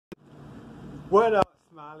What up,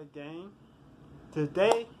 Smiley Gang?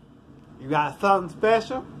 Today, you got something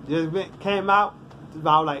special. Came out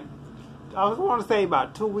about I want to say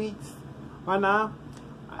about 2 weeks right now.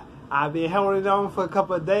 I've been holding it on for a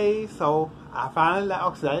couple of days, so I finally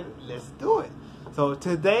okay, let's do it. So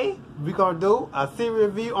today, we're going to do a series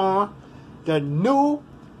review on the new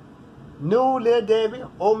Little Debbie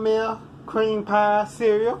Oatmeal Cream Pie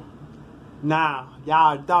cereal. Now,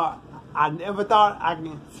 y'all thought, I never thought I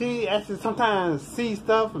can see, actually sometimes see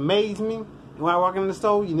stuff amaze me. When I walk in the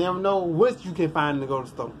store, you never know what you can find to go to the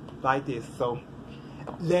store like this. So,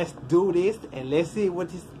 let's do this and let's see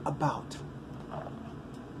what it's about.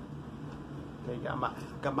 Okay,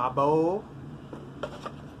 got my bowl.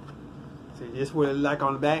 See, this is what it like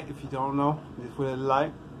on the back. If you don't know, this is what it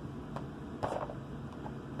like.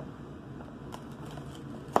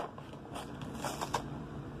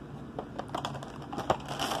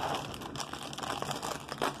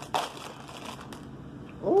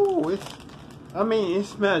 Oh, it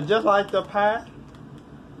smells just like the pie.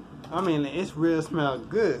 It really smells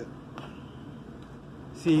good.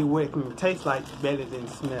 See what it can taste like better than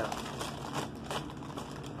smell.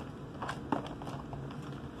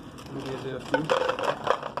 Let me get a little few.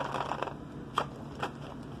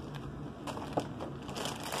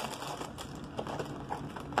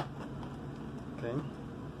 Okay.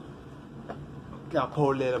 Gotta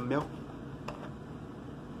pour a little milk.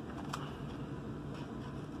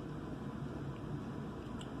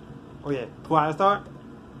 Oh yeah, before I start,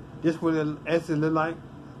 this is what it actually look like.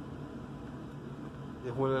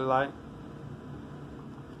 This is what it look like.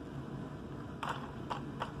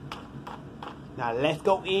 Now let's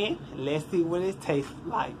go in and let's see what it tastes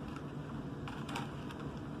like.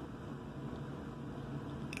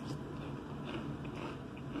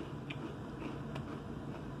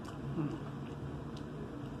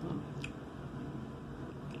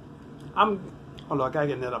 Hold on, I gotta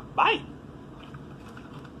get another bite.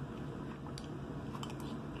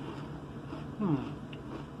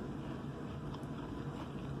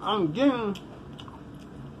 I'm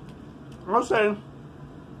saying,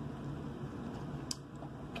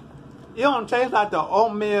 it don't taste like the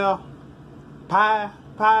oatmeal pie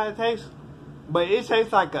taste, but it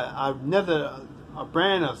tastes like another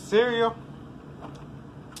brand of cereal.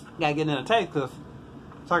 Gotta get another taste, so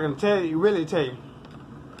I can really tell you.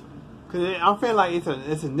 Cause I'm feeling like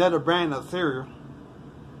it's another brand of cereal,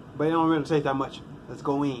 but it don't really taste that much. Let's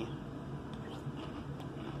go in.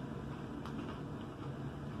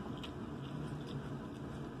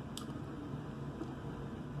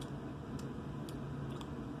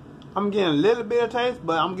 I'm getting a little bit of taste,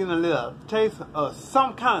 but I'm getting a little taste of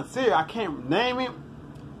some kind of cereal. I can't name it,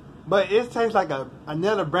 but it tastes like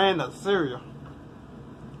another brand of cereal.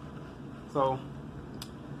 So,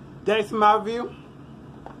 that's my review.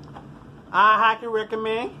 I highly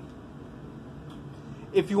recommend.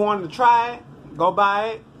 If you want to try it, go buy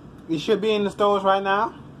it. It should be in the stores right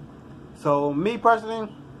now. So, me personally,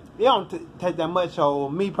 it don't take that much. So,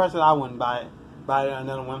 me personally, I wouldn't buy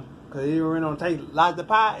another one. Cause it really don't taste like the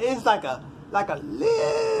pie. It's like a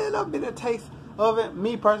little bit of taste of it.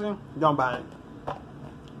 Me personally, don't buy it.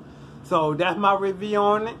 So that's my review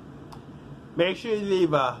on it. Make sure you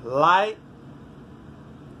leave a like,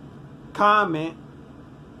 comment,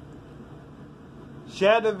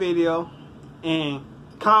 share the video, and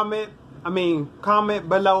comment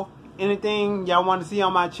below anything y'all want to see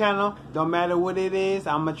on my channel. Don't matter what it is.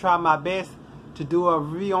 I'm gonna try my best to do a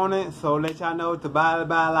review on it, so let y'all know to buy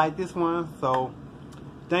like this one. So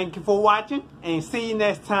thank you for watching and see you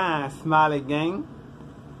next time, Smiley Gang.